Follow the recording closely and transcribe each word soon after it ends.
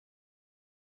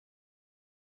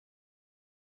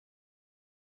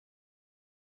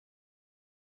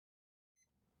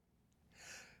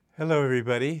Hello,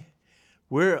 everybody.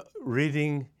 We're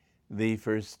reading the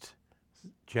first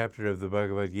chapter of the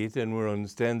Bhagavad Gita, and we're on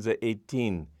stanza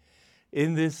 18.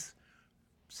 In this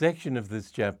section of this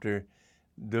chapter,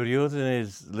 Duryodhana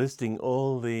is listing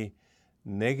all the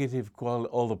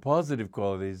all the positive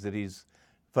qualities that he's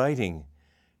fighting.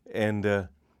 And,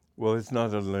 it's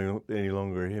not any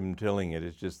longer him telling it,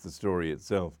 it's just the story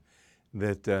itself.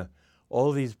 That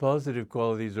all these positive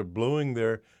qualities are blowing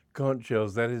their conch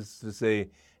shells, that is to say,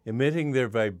 emitting their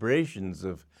vibrations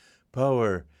of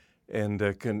power and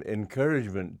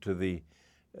encouragement to the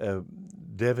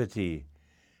devotee.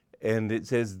 And it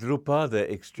says, Drupada,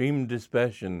 extreme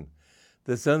dispassion,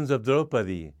 the sons of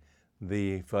Draupadi,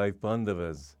 the 5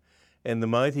 Pandavas, and the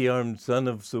mighty armed son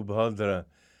of Subhadra,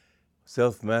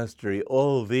 self-mastery,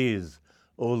 all these,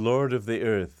 O Lord of the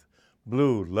earth,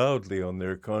 blew loudly on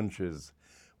their conches.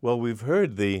 Well, we've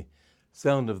heard the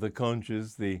sound of the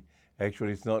conches,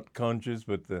 actually it's not conches,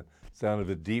 but the sound of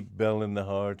a deep bell in the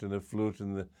heart and a flute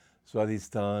in the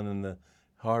swadhisthana and the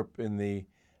harp in the,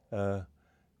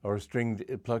 or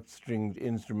plucked stringed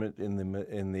instrument in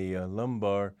the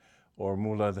lumbar or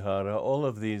muladhara. All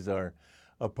of these are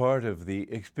a part of the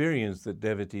experience that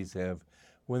devotees have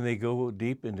when they go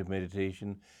deep into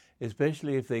meditation,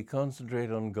 especially if they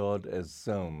concentrate on God as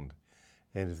sound.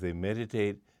 And if they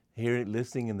meditate,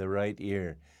 listening in the right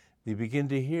ear, they begin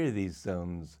to hear these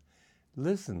sounds.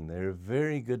 Listen, they're a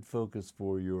very good focus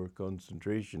for your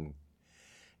concentration.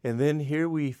 And then here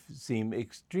we see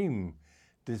extreme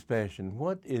dispassion.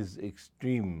 What is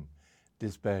extreme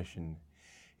dispassion?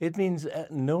 It means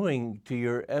knowing to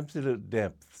your absolute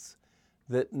depths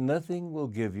that nothing will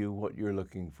give you what you're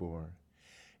looking for.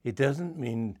 It doesn't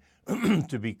mean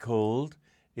to be cold.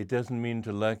 It doesn't mean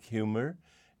to lack humor.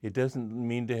 It doesn't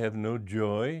mean to have no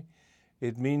joy.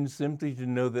 It means simply to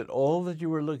know that all that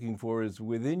you are looking for is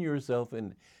within yourself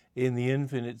and in the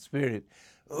infinite spirit.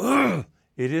 It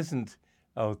isn't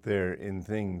out there in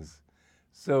things.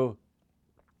 So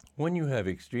when you have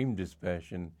extreme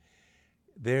dispassion,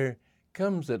 there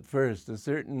comes at first a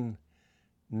certain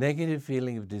negative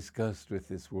feeling of disgust with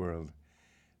this world.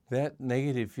 That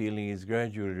negative feeling is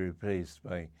gradually replaced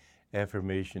by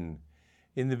affirmation.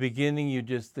 In the beginning, you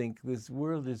just think, this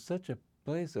world is such a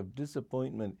place of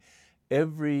disappointment.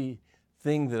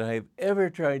 Everything that I've ever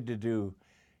tried to do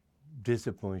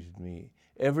disappointed me.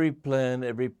 Every plan,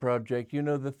 every project.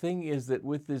 The thing is that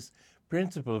with this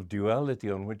principle of duality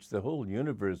on which the whole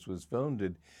universe was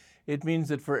founded, it means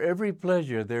that for every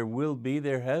pleasure there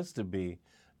has to be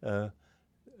a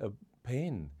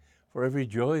pain. For every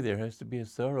joy, there has to be a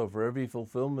sorrow. For every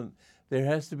fulfillment, there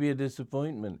has to be a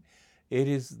disappointment.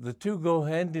 The two go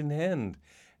hand in hand.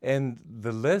 And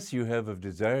the less you have of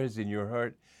desires in your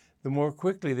heart, the more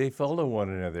quickly they follow one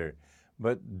another.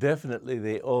 But definitely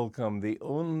they all come. The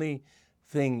only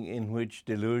thing in which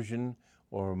delusion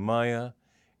or maya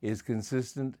is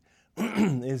consistent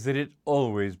is that it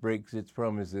always breaks its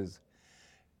promises.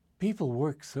 People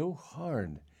work so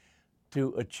hard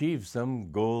to achieve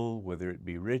some goal, whether it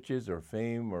be riches or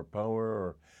fame or power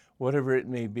or whatever it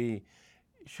may be.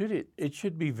 It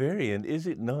should be very, and is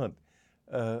it not,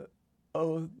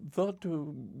 thought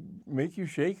to make you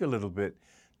shake a little bit,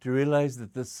 to realize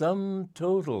that the sum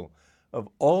total of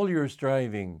all your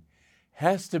striving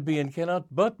has to be and cannot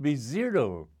but be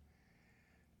zero.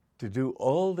 To do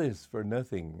all this for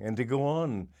nothing and to go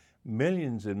on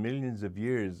millions and millions of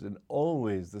years and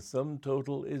always the sum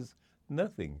total is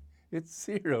nothing. It's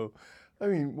zero. I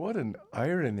mean, what an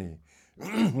irony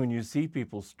when you see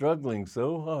people struggling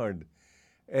so hard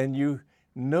and you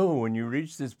know when you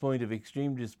reach this point of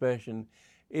extreme dispassion,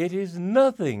 it is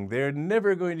nothing. They're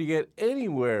never going to get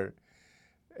anywhere.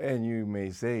 And you may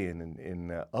say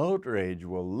in outrage,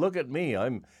 well, look at me.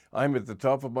 I'm at the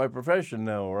top of my profession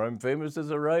now, or I'm famous as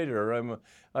a writer, or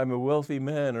I'm a wealthy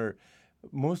man. Or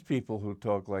most people who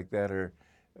talk like that are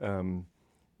on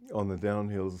the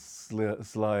downhill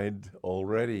slide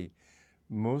already.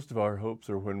 Most of our hopes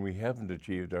are when we haven't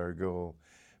achieved our goal.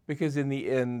 Because in the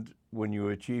end, when you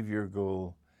achieve your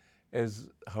goal, as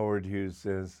Howard Hughes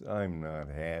says, I'm not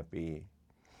happy.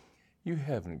 You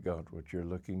haven't got what you're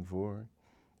looking for.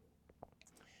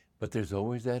 But there's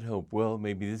always that hope. Well,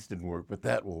 maybe this didn't work, but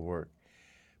that will work.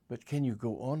 But can you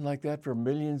go on like that for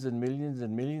millions and millions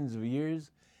and millions of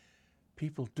years?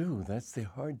 People do. That's the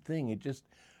hard thing. It just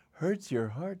hurts your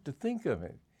heart to think of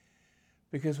it.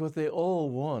 Because what they all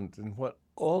want and what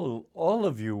all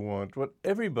of you want, what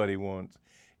everybody wants,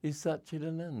 is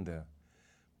Satchidananda,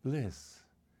 bliss,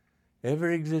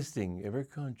 ever existing, ever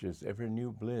conscious, ever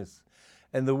new bliss.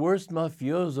 And the worst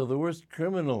mafioso, the worst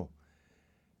criminal,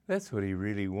 that's what he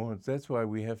really wants. That's why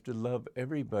we have to love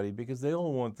everybody, because they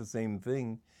all want the same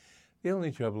thing. The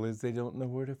only trouble is they don't know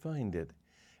where to find it.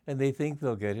 And they think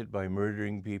they'll get it by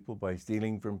murdering people, by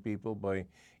stealing from people, by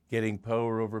getting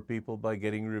power over people, by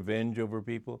getting revenge over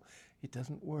people. It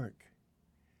doesn't work.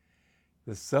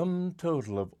 The sum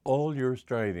total of all your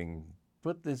striving,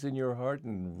 put this in your heart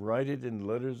and write it in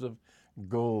letters of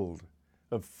gold,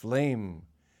 of flame.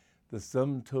 The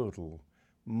sum total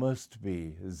must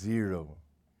be 0.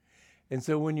 And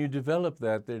so when you develop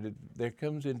that, there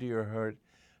comes into your heart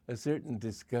a certain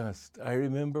disgust. I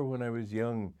remember when I was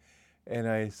young and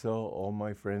I saw all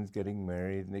my friends getting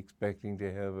married and expecting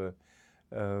to have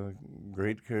a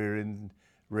great career in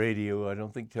radio. I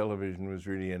don't think television was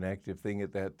really an active thing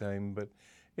at that time, but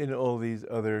in all these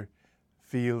other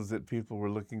fields that people were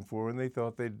looking for, and they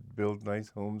thought they'd build nice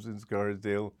homes in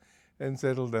Scarsdale and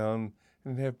settle down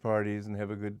and have parties and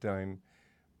have a good time.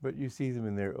 But you see them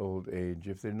in their old age.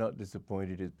 If they're not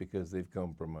disappointed, it's because they've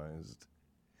compromised.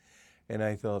 And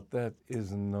I thought, that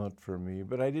is not for me.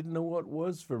 But I didn't know what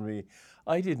was for me.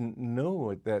 I didn't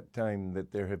know at that time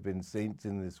that there have been saints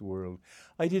in this world.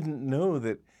 I didn't know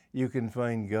that you can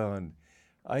find God.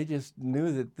 I just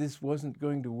knew that this wasn't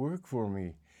going to work for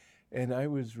me. And I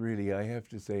was really, I have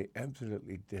to say,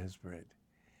 absolutely desperate.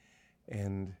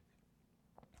 And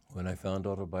when I found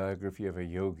Autobiography of a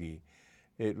Yogi,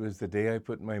 it was the day I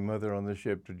put my mother on the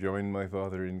ship to join my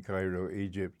father in Cairo,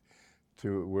 Egypt,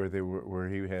 to where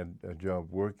he had a job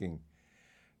working.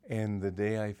 And the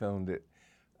day I found it,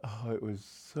 oh, it was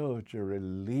such a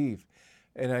relief.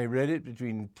 And I read it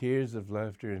between tears of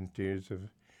laughter and tears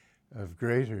of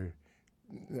greater,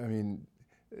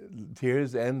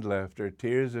 tears and laughter,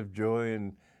 tears of joy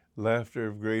and laughter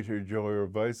of greater joy, or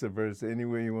vice versa, any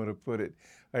way you want to put it.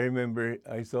 I remember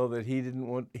I saw that he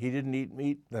didn't eat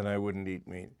meat, then I wouldn't eat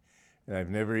meat. And I've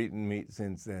never eaten meat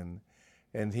since then.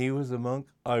 And he was a monk,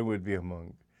 I would be a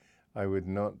monk. I would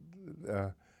not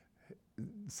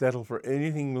settle for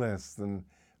anything less than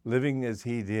living as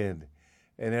he did.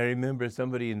 And I remember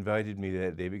somebody invited me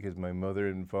that day because my mother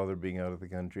and father being out of the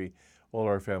country, all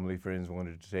our family friends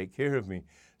wanted to take care of me.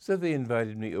 So they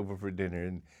invited me over for dinner.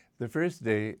 And the first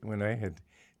day when I had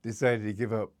decided to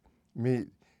give up meat,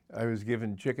 I was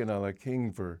given chicken a la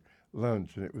king for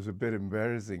lunch, and it was a bit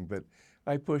embarrassing, but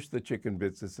I pushed the chicken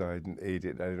bits aside and ate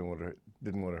it. I didn't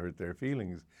want to hurt their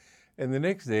feelings. And the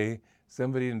next day,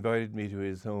 somebody invited me to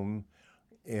his home,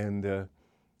 and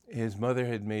his mother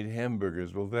had made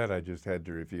hamburgers. Well, that I just had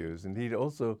to refuse. And he'd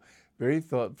also very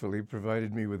thoughtfully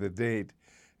provided me with a date.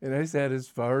 And I sat as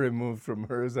far removed from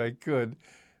her as I could,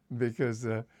 because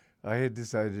I had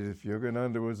decided if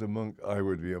Yogananda was a monk, I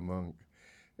would be a monk.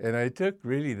 And I took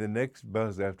really the next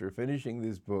bus after finishing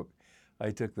this book. I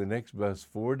took the next bus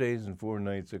 4 days and 4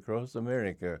 nights across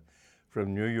America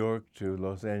from New York to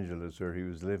Los Angeles, where he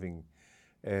was living.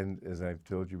 And as I've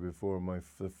told you before,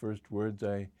 the first words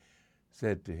I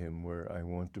said to him were, "I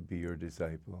want to be your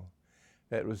disciple."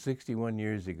 That was 61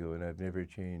 years ago, and I've never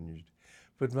changed.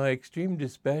 But my extreme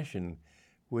dispassion,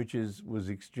 which was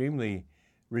extremely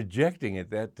rejecting at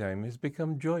that time, has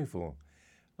become joyful.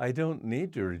 I don't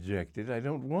need to reject it. I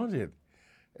don't want it.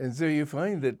 And so you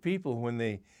find that people, when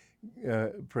they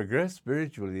progress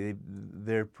spiritually,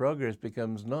 their progress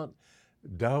becomes not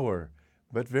dour,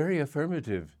 but very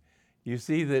affirmative. You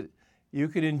see that you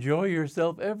can enjoy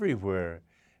yourself everywhere,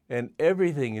 and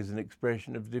everything is an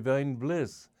expression of divine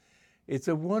bliss. It's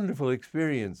a wonderful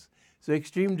experience. So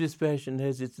extreme dispassion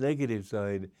has its negative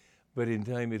side, but in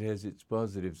time it has its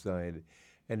positive side.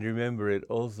 And remember, it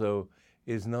also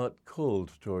is not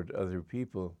cold toward other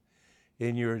people.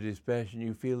 In your dispassion,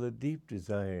 you feel a deep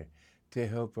desire to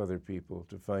help other people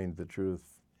to find the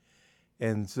truth.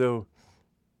 And so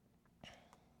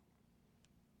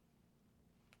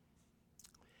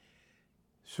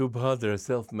Subhadra,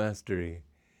 self-mastery.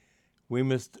 We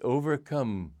must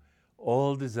overcome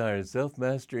all desires.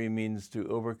 Self-mastery means to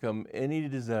overcome any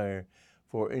desire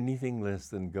for anything less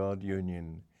than God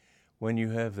union. When you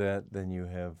have that, then you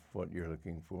have what you're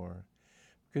looking for.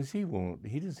 Because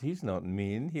he's not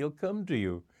mean. He'll come to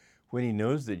you when he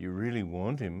knows that you really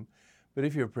want him. But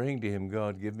if you're praying to him,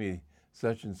 "God, give me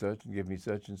such and such, and give me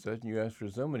such and such," and you ask for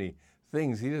so many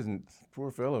things, he doesn't,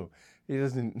 poor fellow, he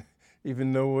doesn't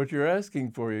even know what you're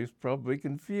asking for. He's probably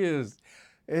confused.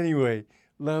 Anyway,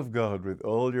 love God with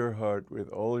all your heart, with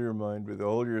all your mind, with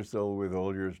all your soul, with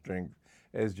all your strength,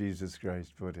 as Jesus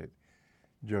Christ put it.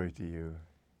 Joy to you.